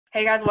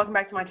Hey guys, welcome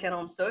back to my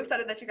channel. I'm so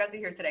excited that you guys are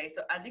here today.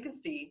 So as you can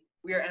see,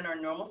 we are in our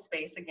normal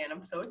space again.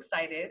 I'm so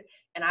excited.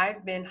 And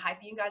I've been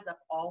hyping you guys up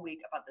all week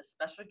about this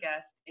special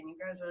guest. And you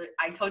guys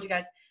I told you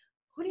guys,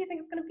 who do you think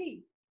it's going to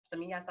be?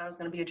 Some of you guys thought it was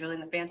going to be a Julie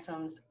and the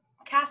Phantoms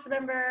cast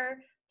member.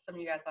 Some of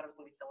you guys thought it was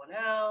going to be someone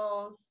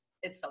else.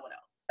 It's someone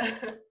else.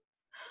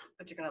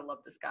 But you're going to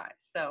love this guy.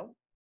 So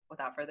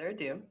without further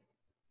ado.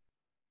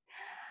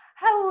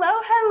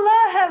 Hello.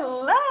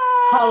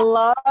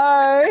 Hello.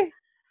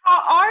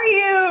 How are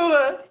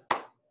you?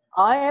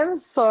 I am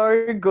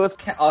so good.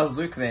 Oh,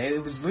 Luke there.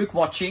 It was Luke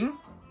watching.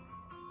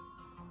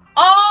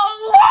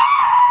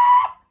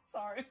 Oh!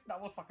 Sorry,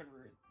 that was fucking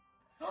rude.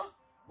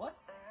 What?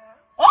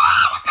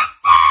 Oh, what the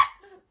fuck?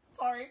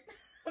 Sorry.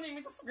 I didn't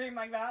mean to scream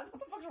like that. What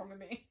the fuck's wrong with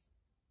me?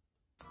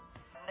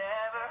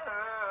 Never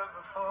heard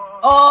before.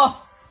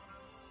 Oh!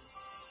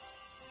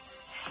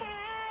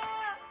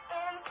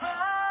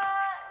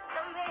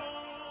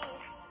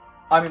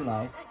 I'm in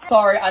love.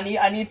 Sorry, I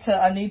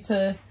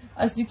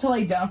just need to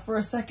lay down for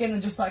a second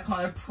and just like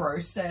kind of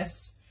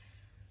process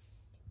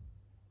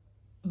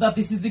that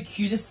this is the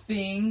cutest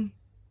thing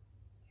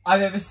I've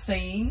ever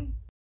seen.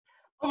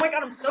 Oh my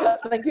god, I'm so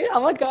excited. Thank you.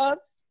 Oh my god.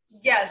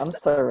 Yes. I'm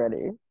so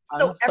ready.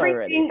 So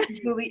everything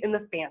Julie and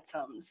the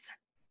Phantoms.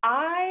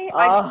 I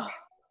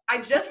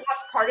just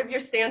watched part of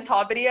your stand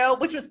tall video,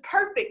 which was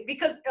perfect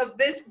because of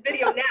this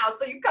video now.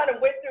 So you kind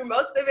of went through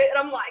most of it and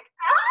I'm like,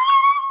 ah!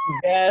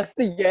 Yes.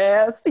 What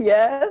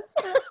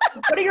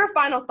are your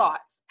final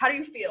thoughts? How do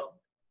you feel?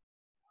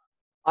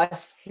 I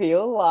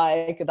feel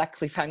like that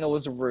cliffhanger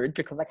was rude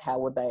because like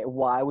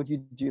why would you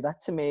do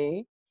that to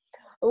me?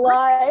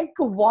 Like,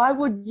 why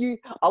would you?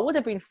 I would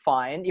have been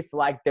fine if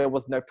like there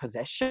was no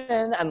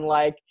possession and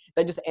like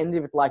they just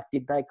ended with like,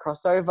 did they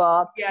cross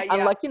over? Yeah.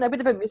 And like, you know, a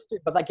bit of a mystery,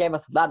 but they gave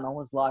us that and I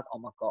was like, oh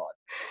my God,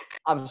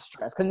 I'm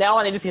stressed because now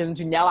I need a season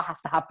 2. Now it has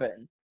to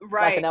happen.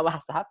 Right. Like, now it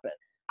has to happen.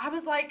 I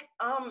was like,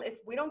 if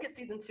we don't get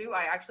season 2,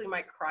 I actually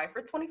might cry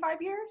for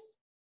 25 years.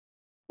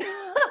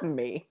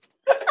 Me.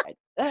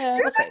 You're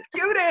the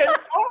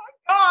cutest. Oh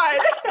my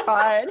God.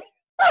 Fine.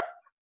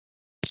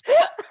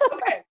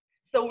 Okay,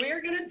 so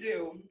we're going to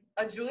do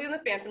a Julie and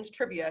the Phantoms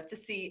trivia to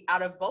see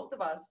out of both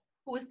of us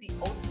who is the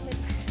ultimate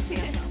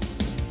Phantom.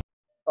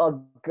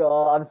 Oh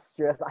God, I'm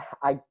stressed.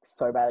 I'm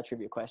so bad at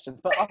trivia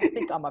questions, but I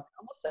think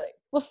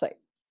we'll see.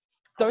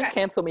 Don't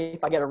cancel me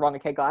if I get it wrong,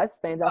 okay, guys?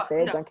 Fans out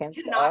there, don't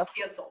cancel us.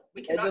 Cancel.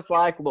 We They're cannot just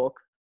cancel. like, look,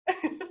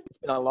 it's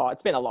been a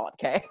lot,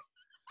 okay? Okay,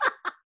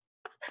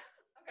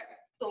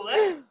 so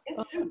let's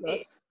get into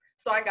it.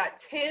 So I got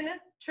 10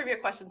 trivia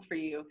questions for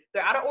you.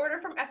 They're out of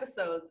order from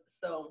episodes,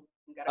 so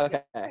you gotta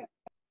get it right.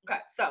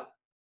 Okay, so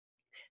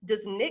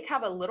does Nick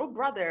have a little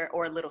brother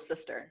or a little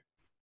sister?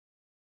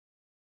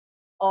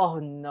 Oh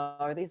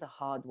no, these are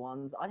hard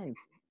ones. I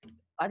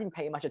didn't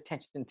pay much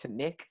attention to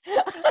Nick.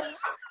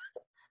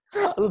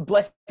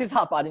 Bless his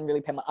heart, but I didn't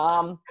really pay my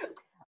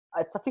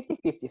it's a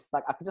 50-50, so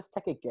like I could just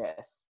take a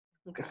guess.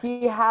 Okay.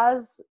 He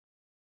has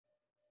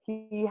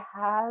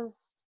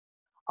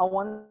I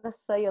want to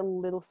say a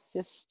little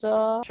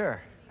sister.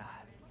 Sure.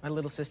 My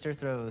little sister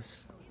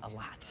throws a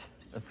lot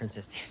of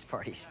Princess Dance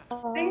parties.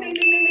 Ding, ding, ding,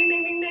 ding, ding,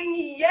 ding, ding,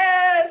 ding.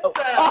 Yes! Oh,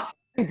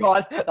 thank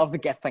God. That was a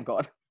guess, thank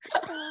God.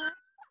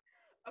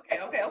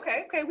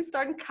 Okay. We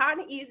starting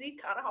kind of easy,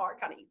 kind of hard,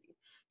 kind of easy.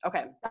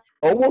 Okay.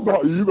 Almost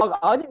not easy.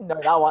 I didn't know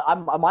that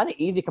one. Mine are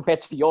easy compared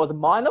to yours.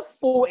 Mine are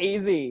full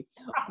easy.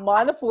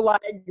 Mine are full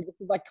like,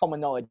 this is like common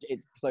knowledge.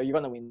 So you're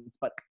going to win,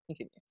 but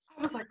continue.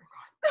 I was like,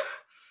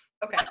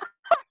 oh God. Okay.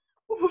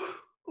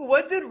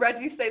 What did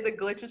Reggie say the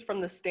glitches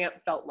from the stamp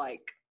felt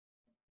like?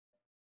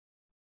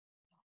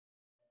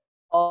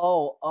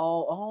 Oh,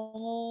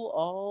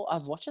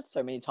 I've watched it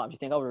so many times. You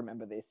think I'll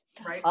remember this?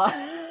 Right.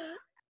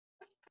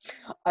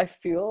 I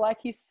feel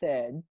like he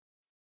said,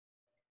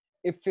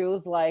 it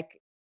feels like,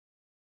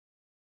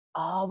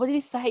 what did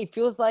he say? It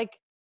feels like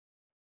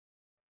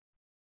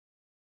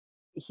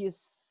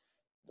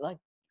he's like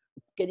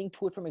getting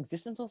pulled from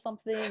existence or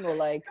something, or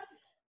like,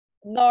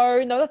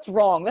 no, that's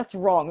wrong.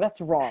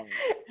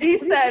 He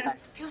said, It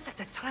feels like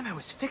the time I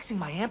was fixing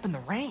my amp in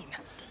the rain.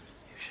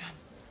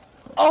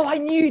 Oh, I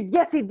knew.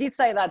 Yes, he did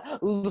say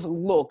that.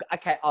 Look.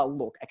 Okay.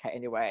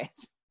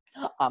 Anyways,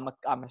 I'm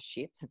a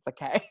shit. It's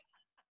okay.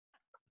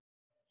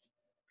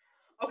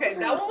 okay,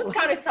 that one was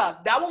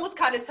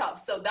kind of tough.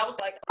 So that was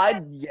like,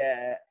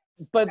 yeah.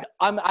 But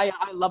I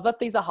love that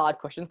these are hard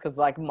questions because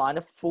like mine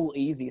are full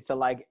easy. So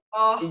like,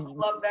 oh,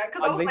 love that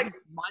because I was like,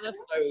 mine are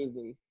so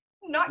easy.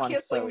 Not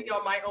canceling me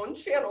on my own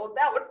channel.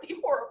 That would be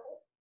horrible.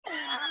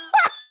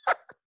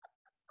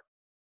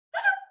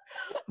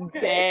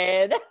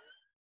 Dead.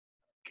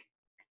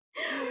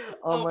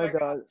 Oh my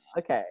God.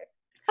 Okay.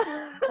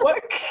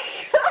 What?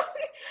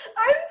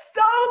 I'm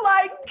so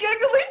like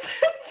giggly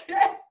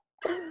today.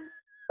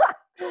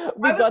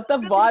 We got the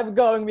vibe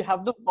going. We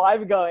have the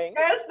vibe going.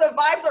 Yes, the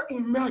vibes are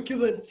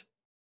immaculate.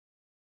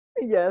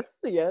 Yes.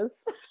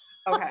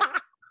 Okay.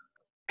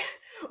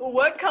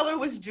 What color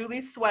was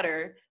Julie's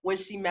sweater when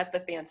she met the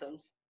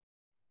Phantoms?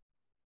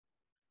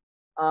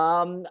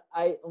 I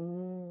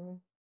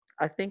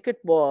think it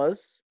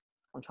was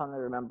I'm trying to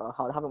remember.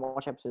 I haven't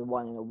watched episode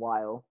 1 in a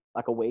while,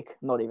 like a week,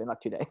 not even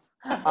like 2 days.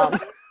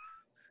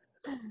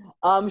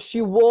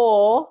 She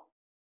wore.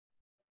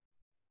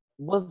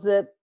 Was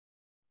it?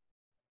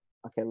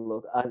 Okay,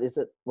 look. Is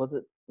it? Was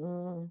it?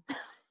 No,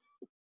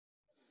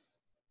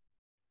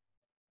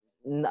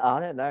 I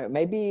don't know.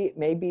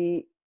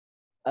 Maybe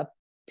a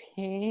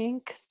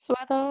pink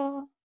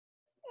sweater,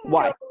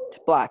 white,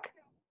 black.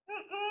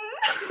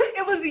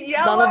 It was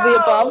yellow. None of the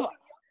above.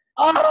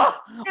 Oh,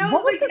 It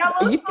what was the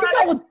yellow You think sweater.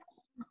 I would?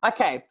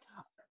 Okay,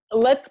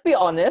 let's be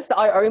honest.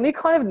 I only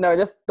kind of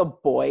noticed the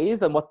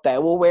boys and what they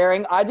were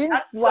wearing. I didn't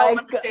That's so like.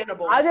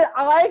 understandable. I didn't.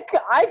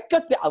 I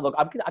got. Look,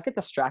 I get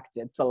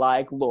distracted. So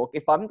like, look,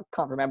 if I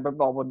can't remember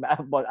what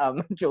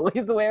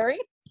Julie's wearing,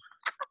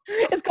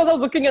 it's because I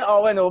was looking at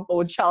Owen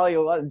or Charlie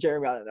or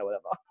Jeremy. I don't know,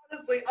 whatever.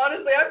 Honestly,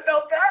 I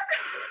felt that.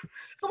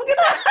 So we'll give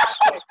it a half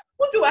point.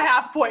 We'll do a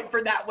half point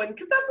for that one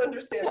because that's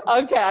understandable.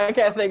 Okay.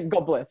 I think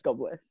God bless.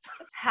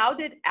 How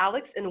did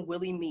Alex and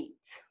Willie meet?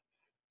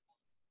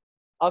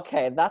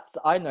 Okay,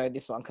 I know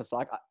this one because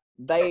like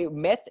they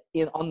met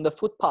on the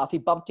footpath. He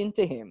bumped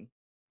into him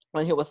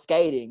when he was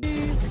skating.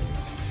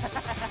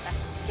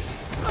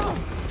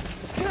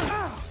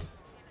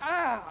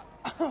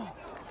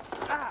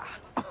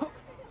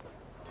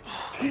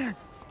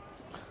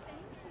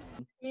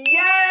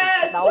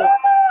 Yes! That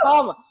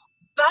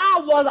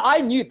was,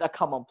 I knew that.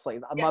 Come on,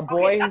 please. Yeah, My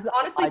boys. That's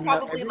honestly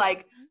probably every...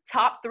 like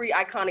top 3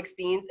 iconic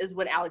scenes is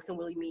when Alex and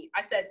Willie meet.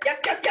 I said, yes.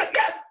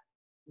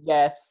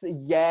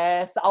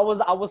 Yes. I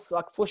was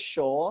like, for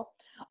sure.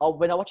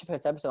 When I watched the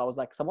first episode, I was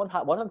like, one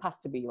of them has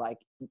to be like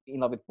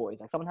in love with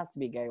boys. Like someone has to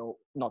be gay or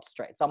not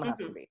straight. Someone has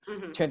to be.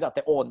 Turns out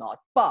they're all not.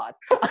 But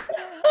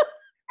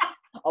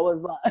I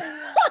was like,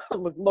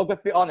 look,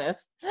 let's be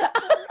honest.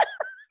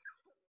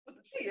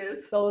 She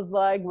is. So I was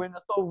like, when I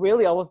saw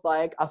Willie, I was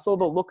like, I saw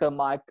the look. I'm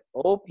like,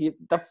 oh,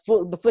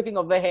 the flicking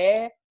of the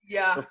hair.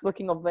 Yeah. The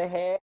flicking of the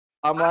hair.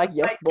 I'm like,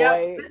 yes, boy.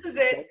 Yep, this is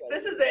it.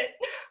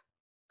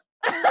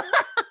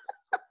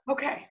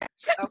 Okay.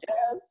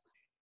 Yes.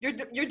 You're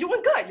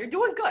doing good. You're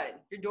doing good.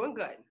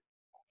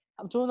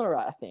 I'm doing all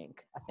right, I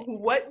think.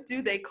 What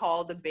do they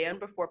call the band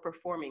before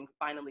performing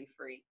Finally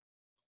Free?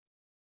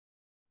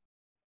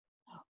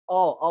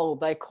 Oh,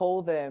 they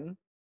call them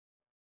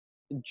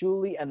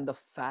Julie and the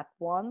Fat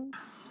One.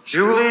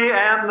 Julie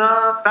and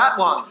the Fat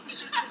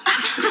Ones.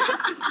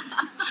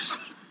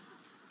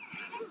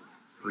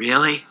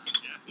 Really?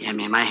 Yeah,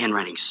 man, my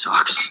handwriting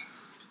sucks.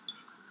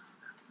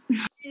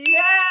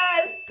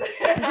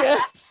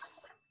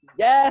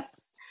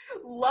 Yes.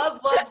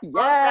 Love that. Okay,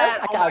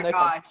 oh my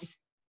gosh.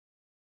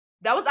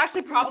 That was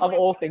actually probably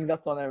of all things,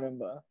 that's what I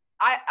remember.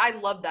 I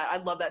love that. I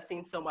love that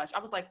scene so much. I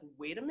was like,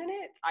 wait a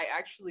minute. I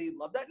actually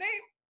love that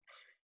name.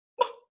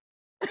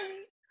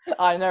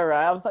 I know,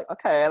 right? I was like,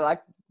 okay,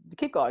 like,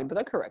 keep going.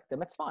 Don't correct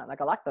them. It's fine. Like,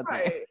 I like that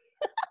name.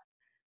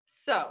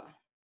 So,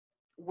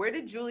 where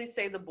did Julie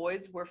say the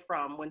boys were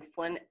from when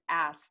Flynn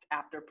asked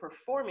after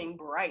performing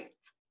Bright?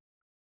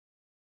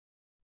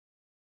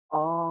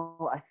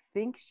 Oh, I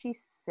think she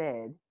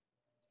said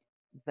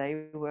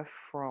they were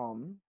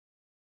from...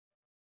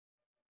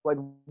 Wait,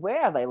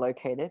 where are they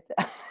located?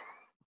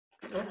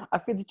 I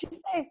feel, did you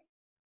say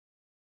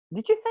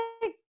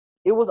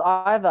it was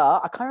either,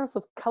 I can't remember if it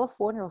was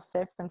California or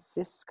San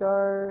Francisco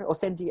or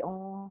San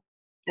Diego.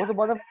 Was it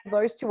one of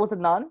those two? Was it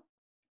none?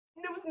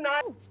 It was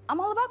none. I'm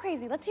all about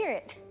crazy. Let's hear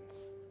it.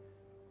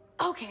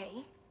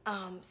 Okay,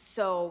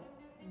 so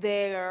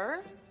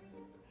they're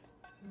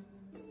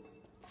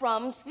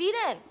from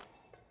Sweden.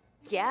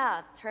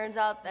 Yeah, turns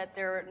out that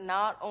they're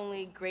not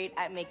only great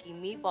at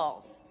making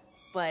meatballs,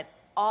 but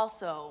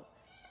also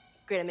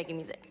great at making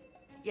music.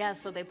 Yeah,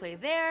 so they play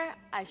there,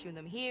 I shoot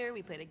them here,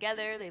 we play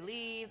together, they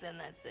leave, and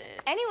that's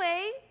it.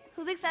 Anyway,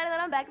 who's excited that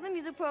I'm back in the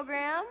music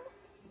program?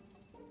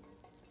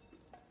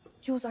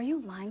 Jules, are you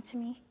lying to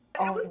me?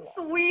 It was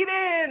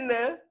Sweden.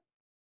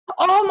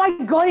 Oh my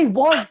God, it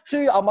was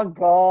too. Oh my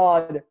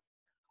God.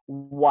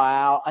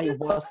 Wow, it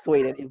was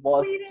Sweden. It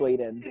was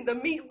Sweden. And the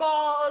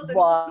meatballs. And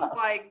wow. It was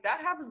like, that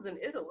happens in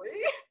Italy.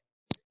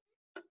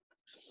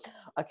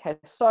 Okay,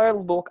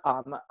 so look,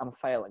 I'm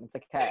failing. It's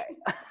okay.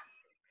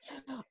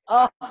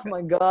 Oh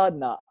my God,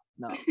 no.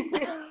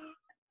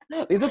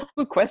 These are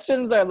good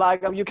questions. Are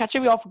like, you're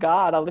catching me off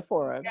guard. I'll live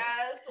for it.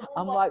 Yes.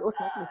 I'm like, what's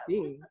not going to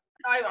be?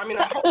 I mean,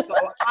 I hope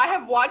so. I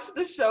have watched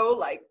the show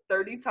like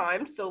 30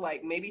 times, so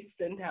like maybe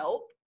send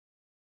help.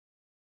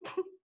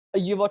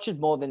 You watched it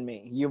more than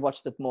me. You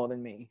watched it more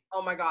than me.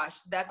 Oh my gosh,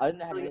 that's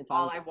really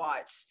all I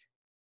watched.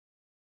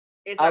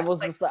 I've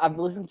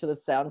listened to the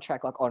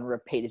soundtrack like on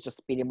repeat. It's just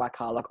speeding my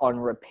car like on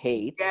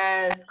repeat.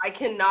 Yes, I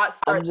cannot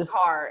start the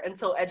car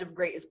until Edge of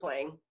Great is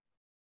playing.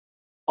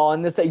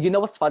 Honestly, you know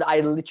what's fun?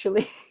 I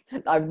literally,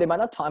 the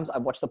amount of times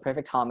I've watched the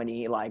Perfect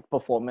Harmony like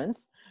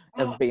performance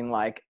has been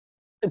like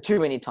too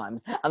many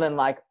times, and then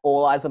like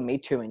All Eyes on Me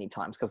too many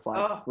times because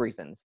like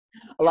reasons.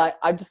 Like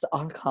I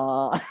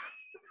can't.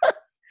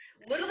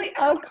 Literally,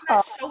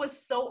 that show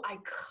is so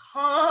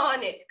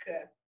iconic.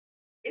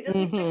 It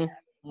doesn't make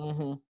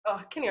sense.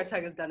 Oh, Kenny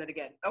Ortega's done it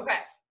again. Okay,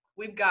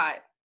 we've got.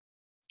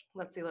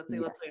 Let's see.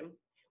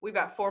 We've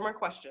got 4 more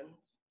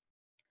questions.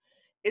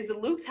 Is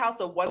Luke's house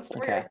a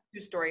 1-story Okay. or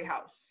 2-story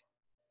house?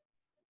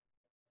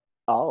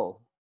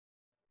 Oh.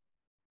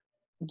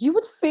 You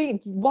would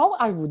think, while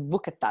I would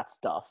look at that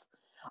stuff,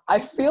 I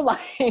feel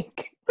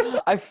like,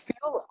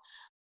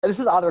 this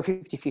is either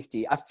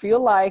 50-50. I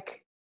feel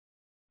like,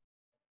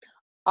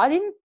 I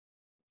think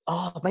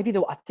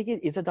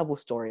it is a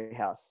double-story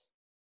house.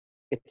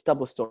 It's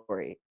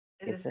double-story.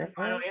 Is this your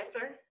final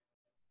answer?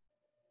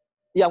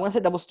 Yeah, I'm going to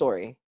say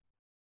double-story.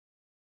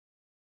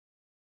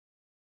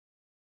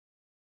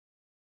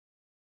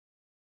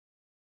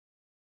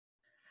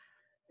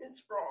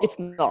 It's wrong. It's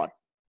not.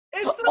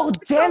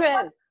 It's damn a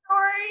it!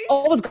 1-story.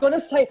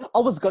 I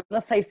was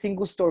gonna say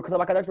single story because I'm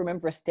like, I don't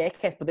remember a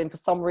staircase, but then for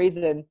some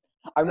reason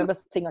I remember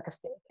seeing like a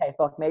staircase.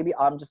 Like maybe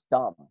I'm just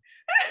dumb.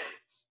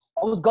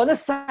 I was gonna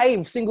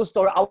say single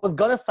story.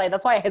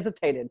 That's why I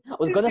hesitated. I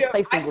was gonna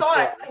say single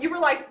story. I thought you were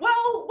like,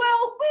 well.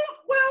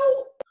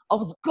 I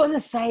was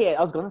gonna say it.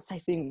 I was gonna say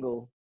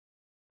single.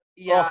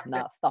 Yeah. Oh,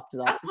 nah, stop to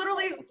that. That's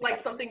literally like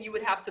something you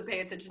would have to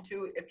pay attention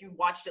to if you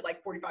watched it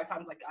like 45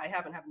 times like I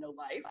have no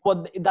life.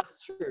 Well,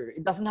 that's true.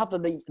 It doesn't have to,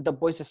 the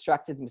boys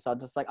distracted me, so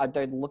I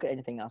don't look at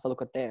anything else. I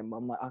look at them.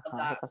 I'm like, I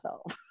can't help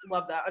myself.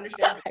 Love that.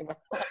 Understand.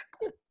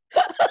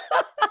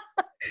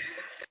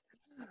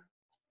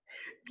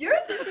 You're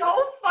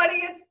so funny.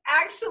 It's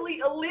actually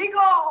illegal.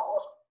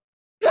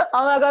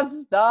 Oh my God,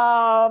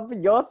 stop.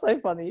 You're so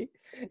funny.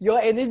 Your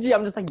energy,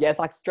 I'm just like, yes,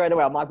 like straight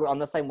away. I'm like, we're on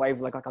the same wave.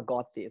 Like I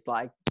got this.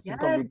 Like, it's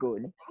going to be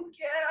good. Thank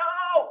you.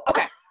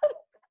 Okay.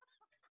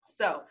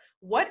 So,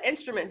 what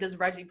instrument does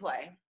Reggie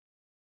play?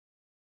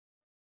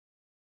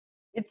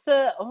 It's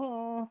a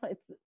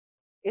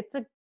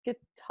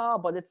guitar,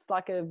 but it's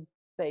like a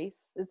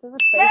bass. Is it a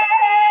bass?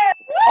 Yes!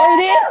 Oh,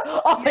 it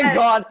is! Oh, thank Yes!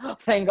 God.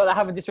 Thank God I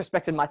haven't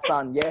disrespected my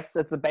son. Yes,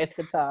 it's a bass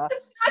guitar.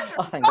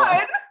 Oh, thank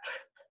God.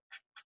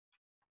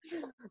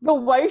 The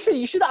way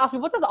you should ask me,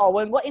 what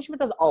instrument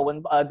does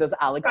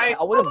Alex play?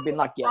 I would have been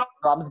like, yeah,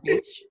 drums,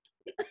 bitch.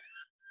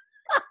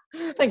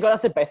 Thank God I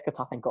said bass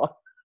guitar, thank God.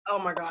 Oh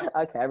my God.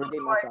 Okay, I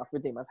redeem myself.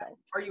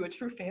 Are you a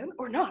true fan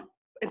or not?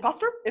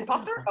 Imposter?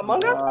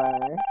 Among Us?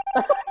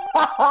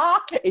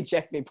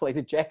 Eject me, please,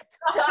 eject.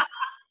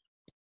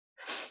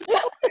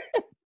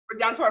 We're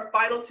down to our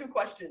final 2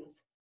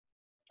 questions.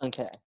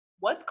 Okay.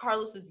 What's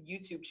Carlos's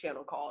YouTube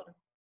channel called?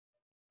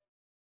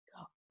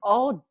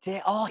 Oh,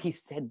 he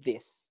said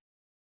this.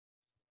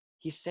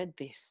 Recent.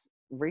 Did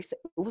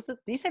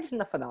he say this in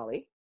the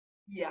finale?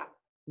 Yeah.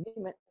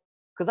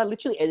 Because I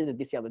literally edited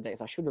this the other day,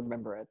 so I should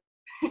remember it.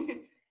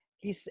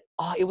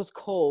 It was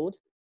called,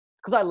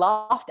 because I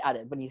laughed at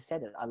it when he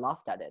said it. I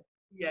laughed at it.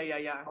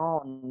 Yeah.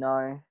 Oh,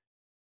 no.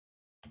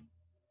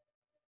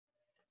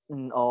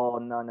 Oh,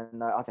 no.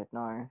 I don't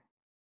know.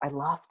 I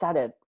laughed at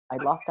it. I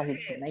laughed at his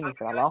name.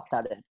 I laughed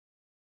at it.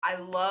 I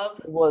love.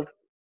 It was.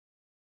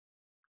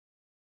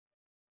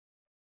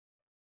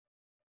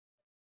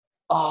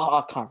 Oh,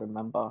 I can't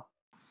remember.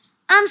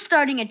 I'm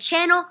starting a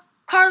channel,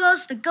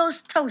 Carlos the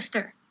Ghost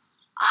Toaster.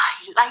 I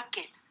like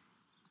it.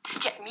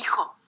 Yeah,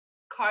 mijo.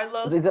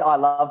 Carlos. Is it I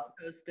love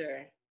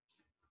Toaster.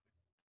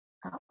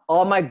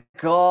 Oh my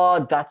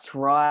God, that's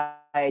right.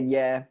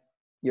 Yeah,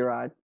 you're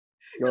right.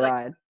 You're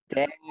right.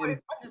 Damn.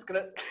 I'm just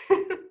gonna.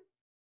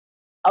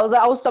 I was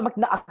like,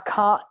 no, I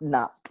can't.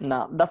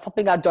 No. That's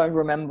something I don't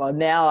remember.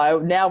 Now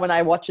when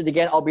I watch it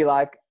again, I'll be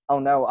like, oh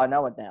no, I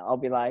know it now. I'll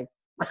be like.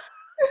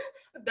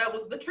 That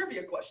was the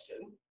trivia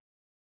question.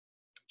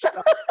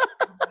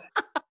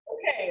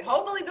 Okay,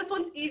 hopefully this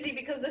one's easy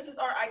because this is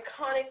our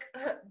iconic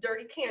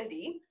dirty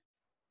candy.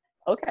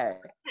 Okay.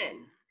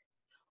 10.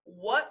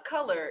 What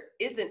color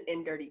isn't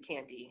in dirty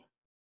candy?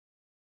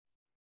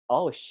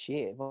 Oh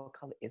shit! What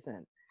color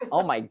isn't?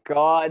 Oh my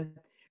God!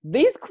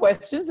 These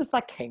questions just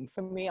like came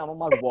from me. I'm on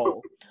my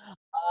wall.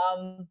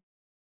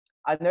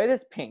 I know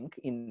there's pink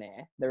in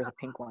there. There is a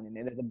pink one in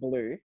there. There's a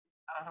blue.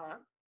 Uh-huh.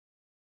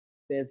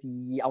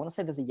 I want to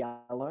say there's a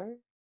yellow.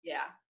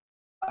 Yeah.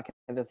 Okay,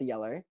 there's a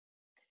yellow.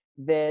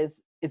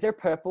 Is there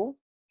purple?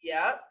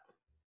 Yep.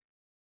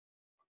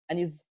 And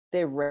is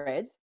there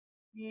red?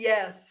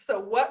 Yes. So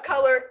what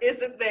color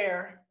isn't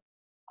there?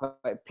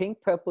 Right,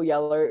 pink, purple,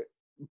 yellow,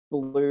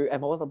 blue,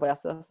 and what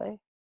else did I say? You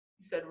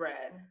said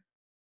red.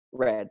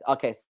 Red.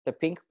 Okay, so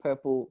pink,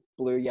 purple,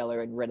 blue, yellow,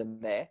 and red are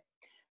there.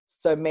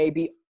 So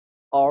maybe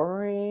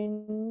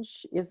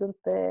orange isn't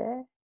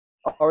there?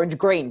 Orange,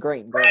 green.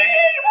 Green,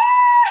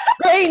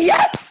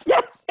 yes.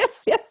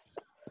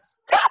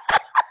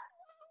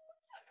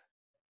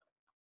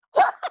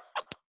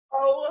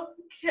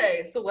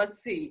 Okay, so let's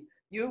see.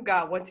 You've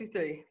got 1, 2,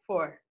 3,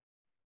 4,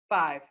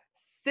 5,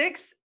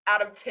 6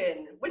 out of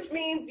 10, which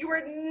means you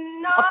were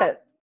not the worst.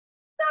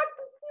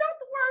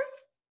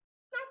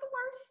 Not the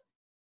worst.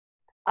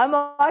 I'm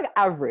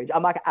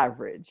like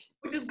average.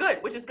 Which is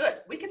good.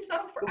 We can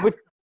settle for average.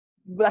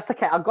 That's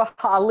okay. I got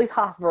at least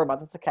half of them.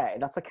 That's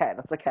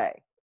okay.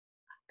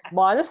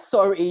 Mine is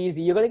so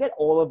easy. You're gonna get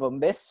all of them.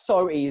 They're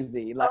so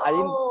easy. Like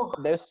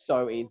they're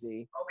so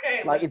easy.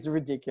 Okay. Like it's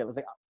ridiculous.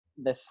 Like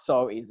they're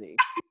so easy.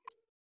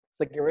 It's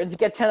like you're ready to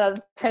get 10 out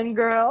of 10,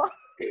 girl.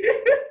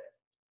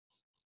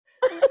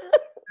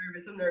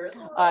 I'm nervous.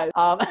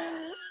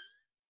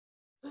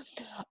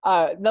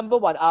 Number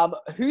one.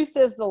 Who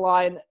says the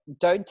line,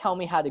 "Don't tell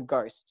me how to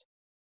ghost"?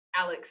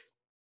 Alex.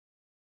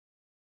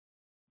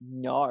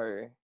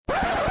 No.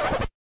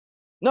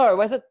 No,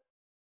 was it?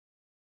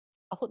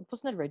 I thought,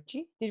 wasn't it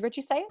Reggie? Did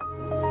Reggie say it?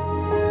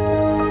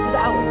 Was it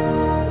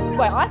Alex?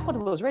 Wait, I thought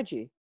it was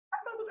Reggie. I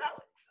thought it was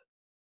Alex.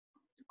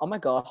 Oh my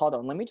god, hold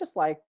on. Let me just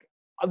like.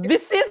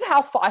 This is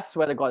how far. I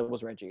swear to God, it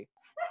was Reggie.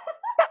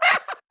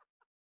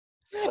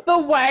 The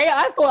way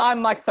I thought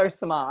I'm like so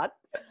smart.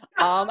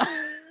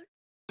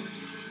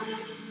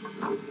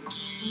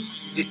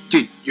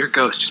 Dude, you're a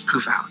ghost. Just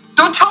poof out.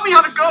 Don't tell me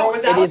how to go.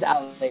 It is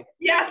Alex.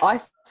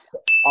 Yes.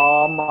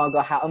 Oh my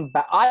god, how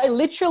I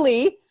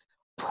literally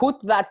put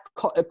that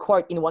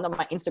quote in one of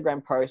my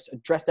Instagram posts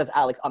dressed as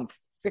Alex. I'm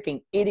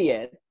freaking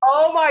idiot.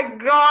 Oh my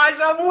gosh,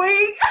 I'm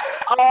weak.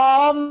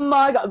 Oh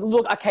my god.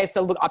 Look, okay,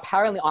 so look,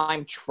 apparently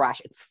I'm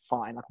trash. It's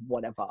fine, like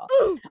whatever.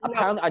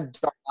 Apparently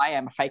I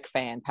am a fake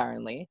fan,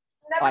 apparently.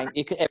 I'm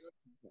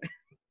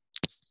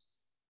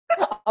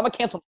gonna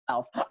cancel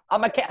myself.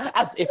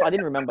 As if I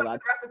didn't remember that.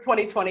 The rest of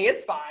 2020,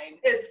 it's fine.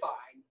 It's fine.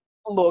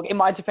 Look, in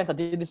my defense, I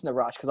did this in a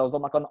rush because I was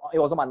it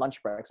was on my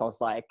lunch break, so I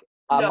was like,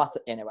 I must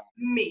anyway.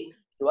 Me.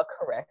 You are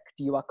correct.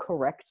 You are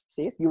correct,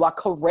 sis. You are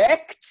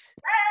correct.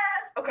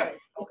 Yes. Okay.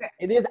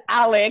 It is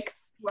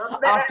Alex.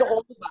 Love that. After all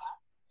of that,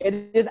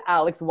 it is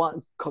Alex.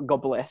 One,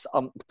 God bless.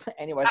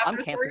 Anyways, After I'm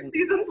canceling. 3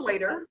 seasons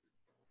later.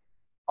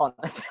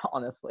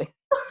 Honestly,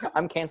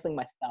 I'm canceling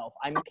myself.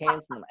 I'm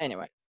canceling.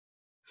 Anyway.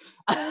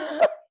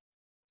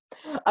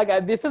 Okay,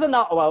 this is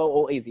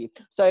all easy.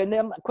 So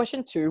then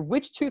question 2,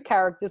 which 2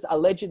 characters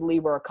allegedly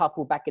were a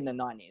couple back in the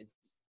 90s?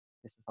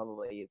 This is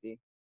probably easy.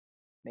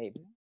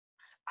 Maybe.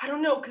 I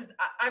don't know, because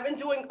I've been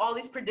doing all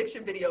these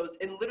prediction videos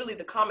and literally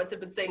the comments have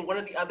been saying one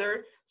or the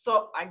other.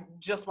 So I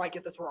just might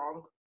get this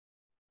wrong.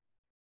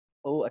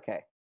 Oh,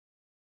 okay.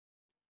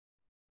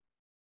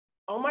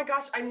 Oh my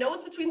gosh, I know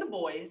it's between the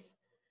boys.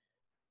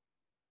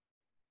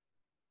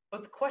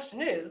 But the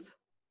question is,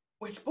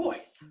 which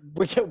boys?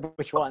 Which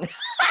one?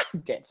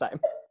 Dead same.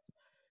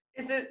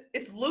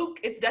 It's Luke.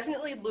 It's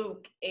definitely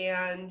Luke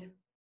and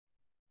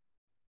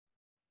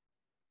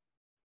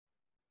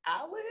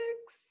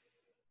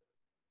Alex.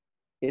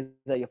 Is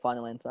that your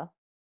final answer?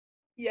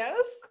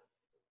 Yes.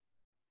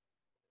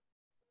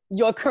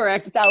 You're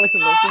correct. It's Alex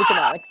and Luke. Luke and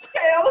Alex.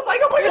 Okay, I was like,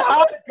 oh my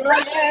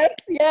god.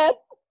 Yes.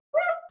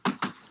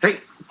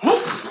 Hey.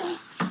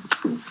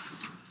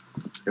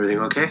 Everything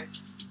okay?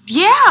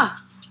 Yeah,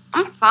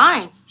 I'm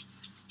fine.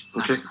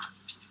 Okay.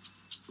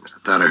 I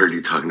thought I heard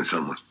you talking to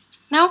someone.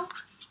 Nope.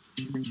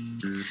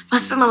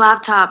 Must be my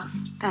laptop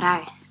that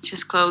I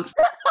just closed.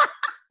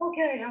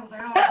 Okay, I was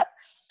like, oh.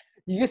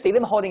 You see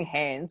them holding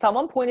hands.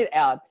 Someone pointed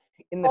out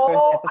in the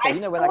first episode,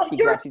 you know, when like he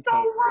grabs his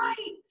hand.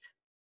 Right.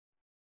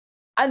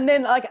 And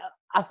then like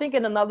I think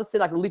in another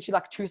scene, like literally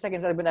like 2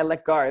 seconds when they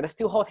let go, they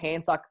still hold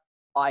hands like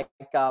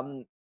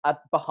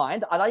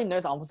behind. I didn't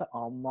notice. I was like,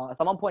 oh my!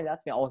 Someone pointed out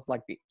to me. I was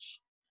like, bitch,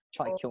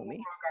 trying to kill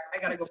me. I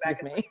gotta go back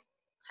and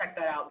check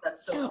that out.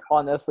 That's so.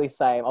 Honestly,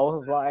 same. I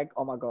was like,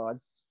 oh my god.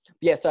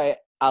 Yeah. So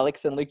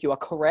Alex and Luke, you are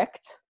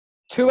correct.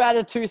 2 out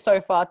of 2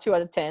 so far. 2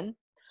 out of 10.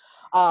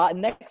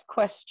 Next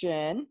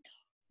question.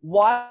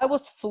 Why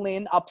was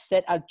Flynn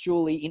upset at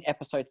Julie in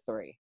episode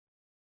 3?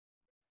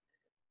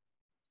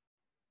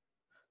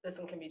 This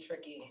one can be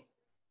tricky.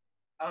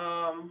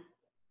 Because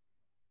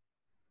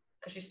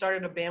she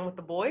started a band with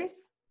the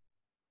boys?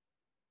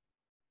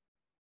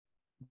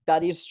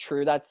 That is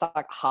true. That's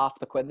like half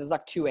the question. There's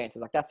like 2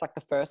 answers. Like that's like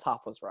the first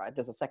half was right.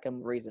 There's a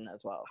second reason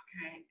as well.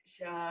 Okay.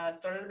 She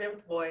started a band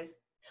with the boys.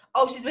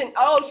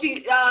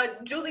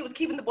 Julie was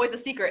keeping the boys a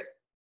secret.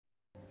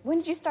 When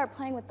did you start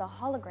playing with the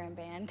hologram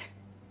band?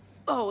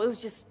 Oh, it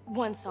was just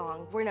one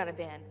song. We're not a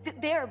band.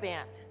 They're a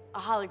band. A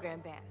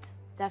hologram band.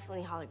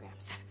 Definitely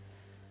holograms.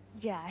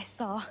 Yeah, I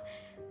saw.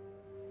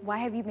 Why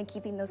have you been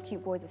keeping those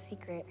cute boys a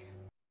secret?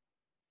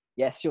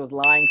 Yes, she was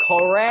lying.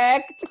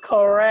 Correct.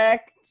 Yes.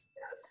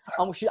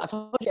 I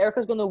told you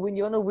Erica's gonna win.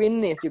 You're gonna win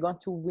this. You're going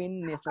to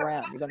win this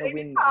round. You're gonna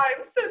win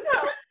this.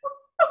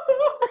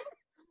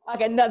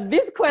 Okay, now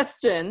this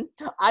question,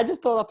 I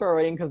just thought I'd throw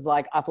it in because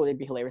like I thought it'd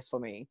be hilarious for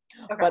me.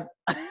 Okay. But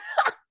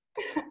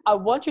I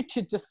want you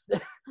to just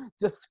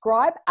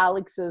describe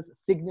Alex's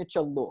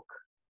signature look.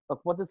 Like,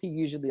 what does he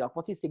usually like?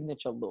 What's his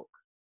signature look?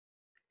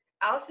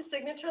 Alex's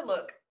signature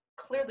look,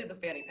 clearly the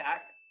fanny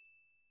pack.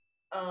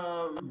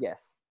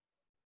 Yes.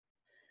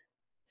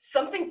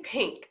 Something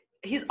pink.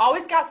 He's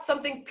always got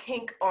something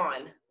pink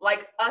on,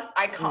 like us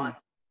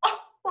icons. Oh,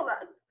 hold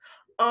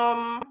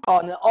on.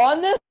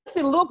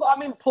 Honestly, look, I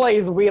mean,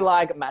 please, we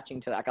like matching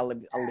to that. I'll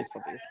live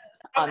for this.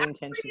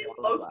 Unintentional.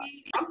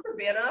 Low-key, I'm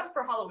Savannah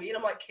for Halloween.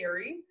 I'm like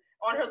Carrie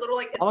on her little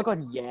like. Oh my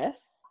god,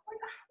 yes.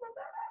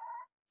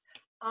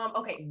 Oh my god,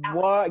 okay.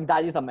 What?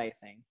 That is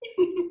amazing.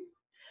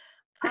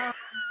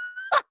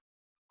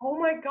 Oh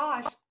my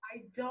gosh,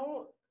 I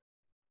don't.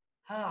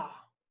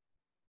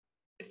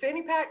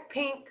 Fanny pack,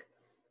 pink,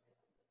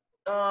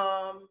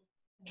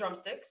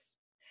 drumsticks,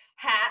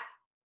 hat,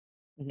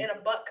 and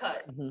a butt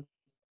cut.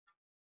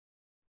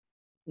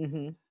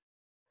 Mm-hmm.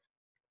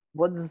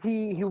 What does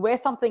he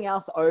wears something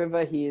else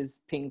over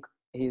his pink.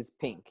 His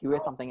pink. He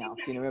wears something else.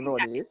 Do you remember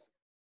what it is?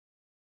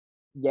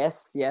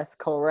 Yes,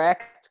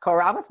 correct.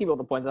 I must give you all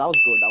the points. That was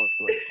good. I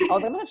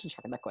was like, I'm actually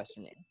checking that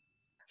question in.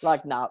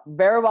 Like, nah,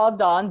 very well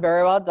done.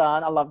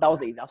 I love that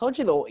was easy. I told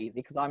you they're all easy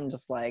because I'm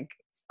just like,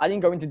 I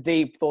didn't go into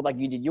deep thought like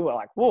you did. You were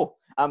like, whoa,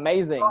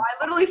 amazing. Oh, I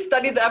literally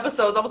studied the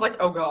episodes. I was like,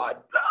 oh God.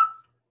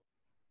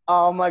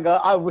 Oh my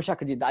God, I wish I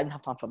could do that. I didn't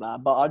have time for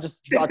that. But I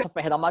just got top of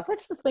my head. I'm like,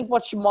 let's just think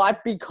what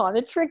might be kind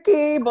of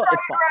tricky, but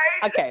it's fine.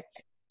 Right. Okay.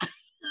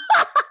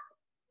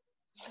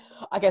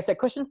 Okay, so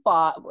question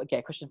 5.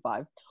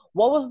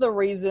 What was the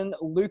reason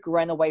Luke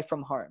ran away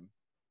from home?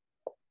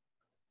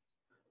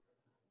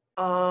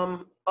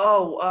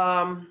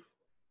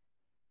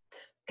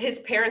 His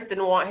parents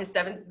didn't want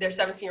their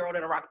 17-year-old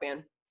in a rock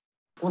band.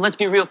 Well, let's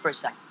be real for a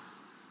second.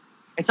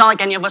 It's not like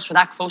any of us were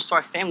that close to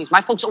our families.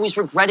 My folks always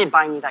regretted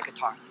buying me that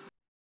guitar.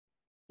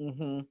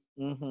 You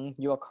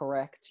are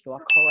correct.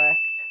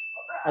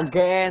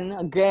 Again.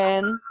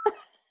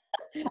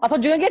 I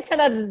thought you were going to get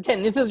 10 out of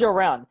 10. This is your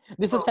round.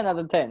 This is 10 out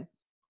of 10.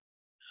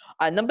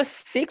 Number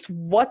 6,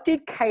 what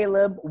did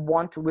Caleb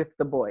want with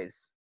the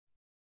boys?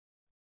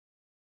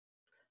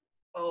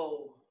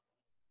 Oh.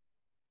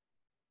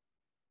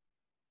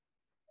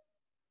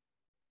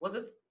 Was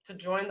it to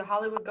join the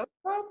Hollywood Ghost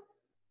Club?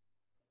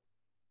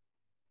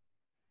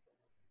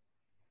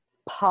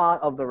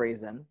 Part of the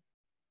reason.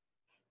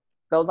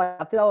 I think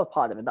that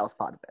was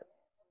part of it.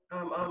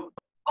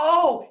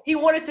 Oh, he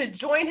wanted to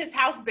join his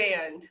house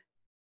band.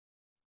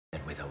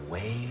 And with a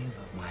wave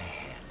of my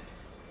hand,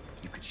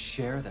 you could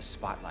share the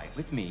spotlight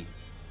with me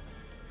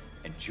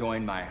and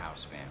join my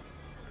house band.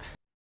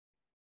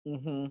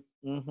 You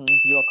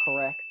are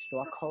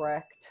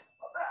correct.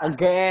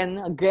 Again.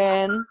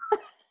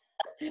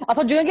 I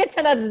thought you were going to get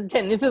 10 out of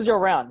 10. This is your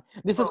round.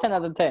 This is 10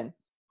 out of 10.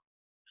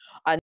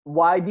 And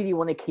why did you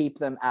want to keep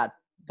them at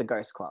the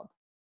Ghost Club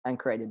and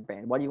created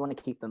band? Why do you want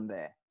to keep them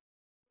there?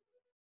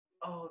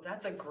 Oh,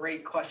 that's a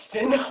great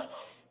question.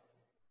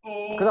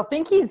 Because I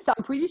think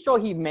I'm pretty sure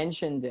he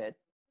mentioned it.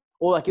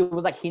 Or like it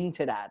was like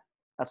hinted at.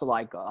 That's all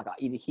I got. Like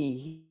either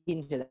he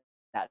hinted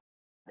at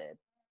it.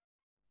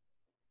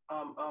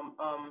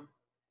 Oh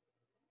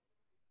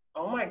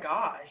my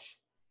gosh.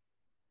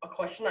 A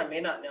question I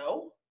may not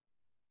know?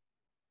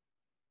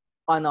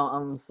 I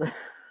know.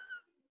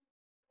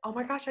 Oh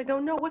my gosh, I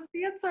don't know. What's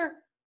the answer?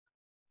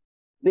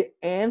 The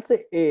answer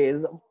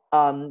is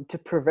to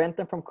prevent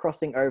them from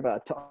crossing over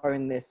to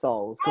own their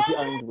souls, because he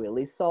owned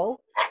Willie's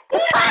soul.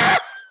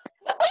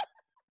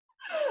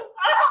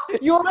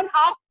 You were like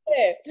half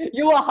there.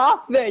 You were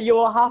half there. I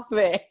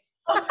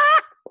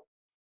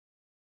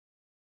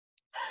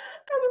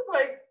was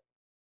like,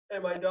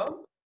 am I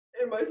dumb?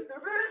 Am I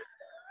stupid?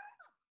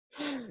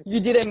 You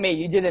didn't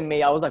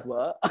me. I was like,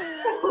 what?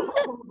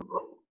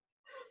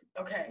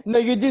 Okay. No,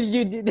 you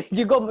did.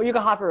 You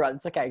got half a run.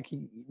 It's okay.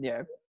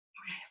 Yeah. Okay,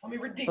 let me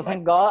redeem. So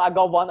thank God I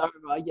got one over.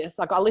 Yes,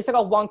 at least I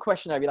got one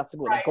question over. That's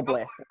good. Right. God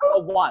bless. I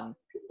got one.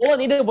 All I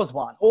needed was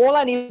one.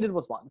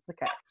 It's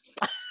okay.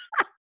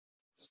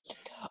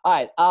 All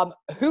right.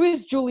 Who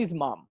is Julie's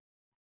mom?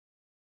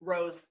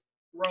 Rose.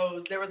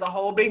 There was a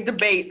whole big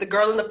debate. The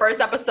girl in the first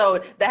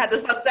episode that had the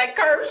Sunset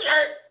Curve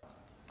shirt.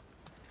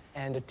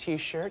 And a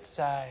t-shirt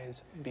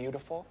size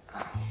beautiful.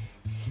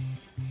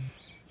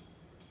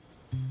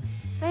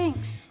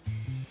 Thanks.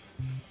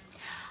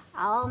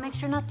 I'll make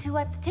sure not to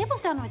wipe the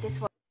tables down with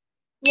this one.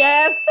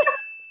 Yes.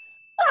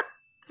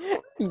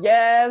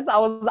 Yes. I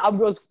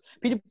was.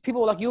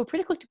 People were like, you were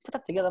pretty quick to put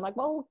that together. I'm like,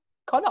 well,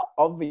 kind of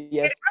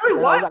obvious. It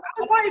really was.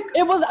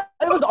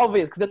 It was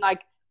obvious because then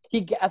like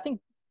I think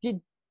did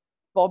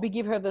Bobby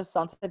give her the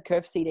Sunset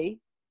Curve CD,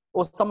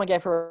 or someone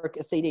gave her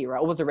a CD,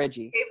 right? Or was it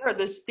Reggie? Gave her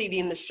the CD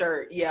and the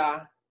shirt.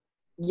 Yeah.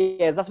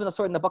 Yeah, that's when I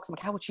saw it in the box. I'm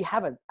like, how would she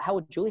have it? How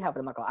would Julie have it?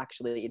 I'm like, oh,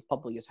 actually, it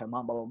probably is her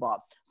mom, blah, blah, blah.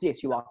 So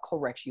yes, you are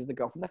correct. She's the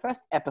girl from the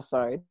first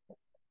episode.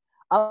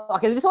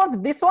 Okay, this one's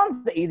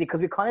easy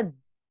because we kind of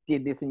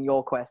did this in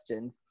your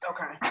questions.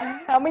 Okay.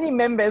 How many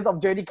members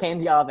of Dirty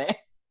Candy are there?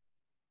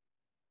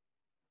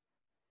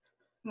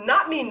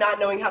 Not me not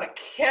knowing how to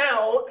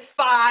count.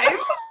 5.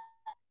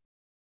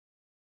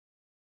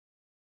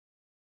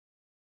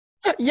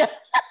 Yes.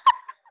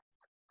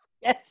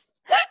 Yes.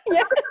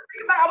 Yes.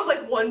 I was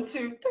like 1, 2,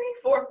 3,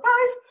 4,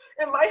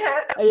 5 in my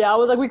head. Yeah, I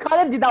was like, we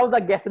kind of did that. I was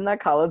like guessing the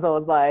colors. I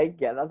was like,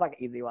 yeah, that's like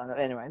an easy one.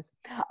 Anyways,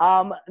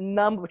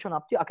 which one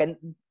up to? Okay,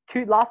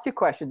 last two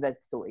questions.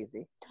 That's still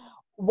easy.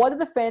 What are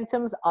the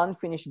Phantom's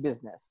unfinished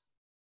business?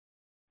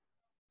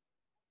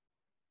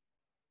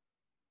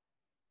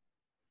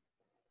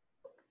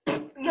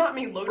 Not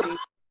me loading.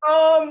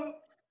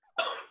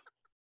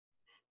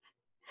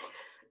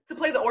 To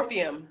play the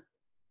Orpheum.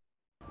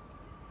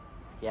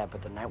 Yeah,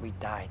 but the night we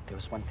died, there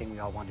was one thing we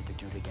all wanted to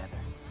do together.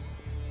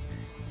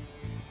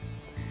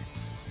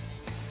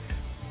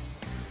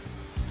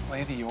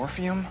 Play the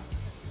Orpheum?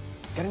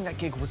 Getting that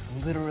gig was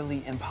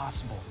literally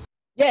impossible.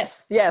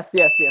 Yes. I was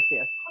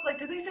like,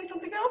 did they say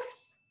something else?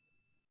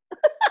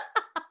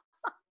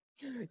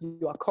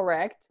 You are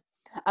correct.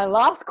 And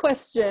last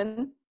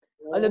question.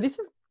 I know this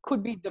is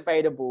could be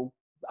debatable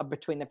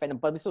between the fandom,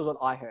 but this is what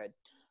I heard.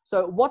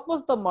 So what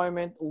was the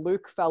moment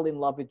Luke fell in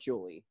love with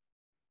Julie?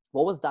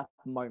 What was that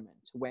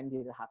moment? When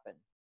did it happen?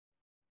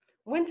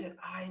 When did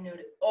I know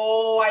it?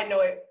 Oh, I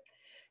know it.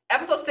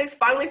 Episode 6,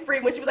 Finally Free,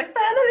 when she was like,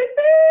 finally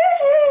free.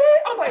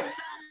 I was like,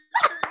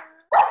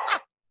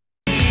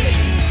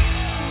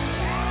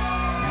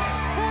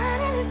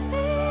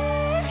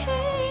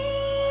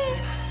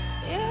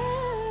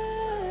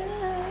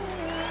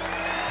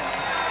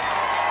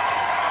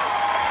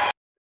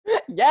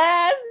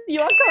 yes, you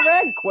are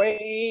correct,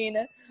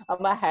 queen.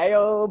 I'm a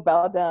hail,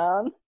 bow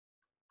down.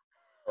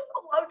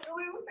 I love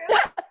Julie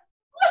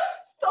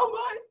so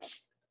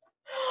much.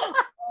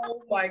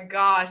 Oh my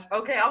gosh.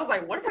 Okay, I was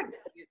like, what if I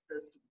get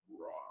this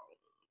wrong?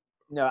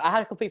 No, I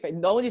had a complete faith.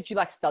 Not only did you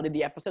like study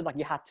the episodes, like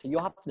you have to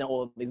know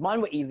all of these.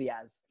 Mine were easy.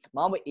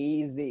 Mine were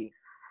easy.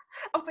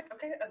 I was like,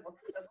 okay, I love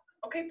this.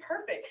 Okay,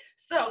 perfect.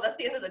 So that's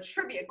the end of the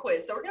trivia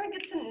quiz. So we're gonna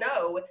get to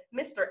know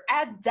Mr.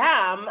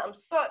 Adam. I'm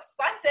so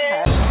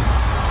excited.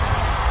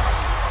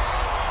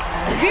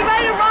 Get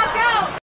ready to rock out.